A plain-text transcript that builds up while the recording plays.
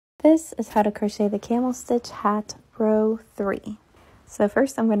This is how to crochet the camel stitch hat row 3. So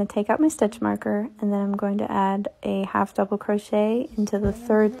first I'm going to take out my stitch marker and then I'm going to add a half double crochet into the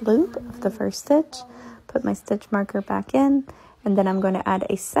third loop of the first stitch, put my stitch marker back in, and then I'm going to add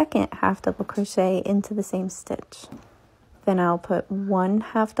a second half double crochet into the same stitch. Then I'll put one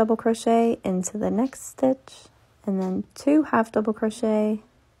half double crochet into the next stitch and then 2 half double crochet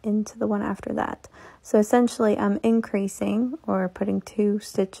into the one after that. So essentially I'm increasing or putting 2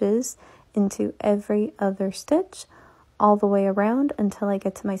 stitches into every other stitch all the way around until I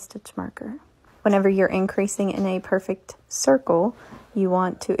get to my stitch marker. Whenever you're increasing in a perfect circle, you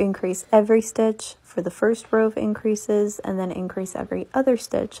want to increase every stitch for the first row of increases and then increase every other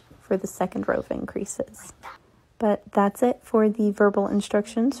stitch for the second row of increases. But that's it for the verbal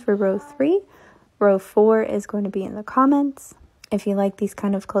instructions for row 3. Row 4 is going to be in the comments. If you like these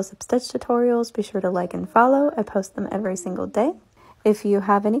kind of close-up stitch tutorials, be sure to like and follow. I post them every single day. If you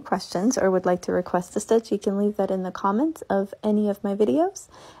have any questions or would like to request a stitch, you can leave that in the comments of any of my videos.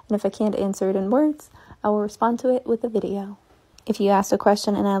 And if I can't answer it in words, I will respond to it with a video. If you asked a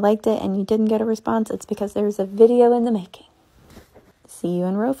question and I liked it and you didn't get a response, it's because there's a video in the making. See you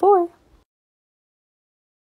in row 4.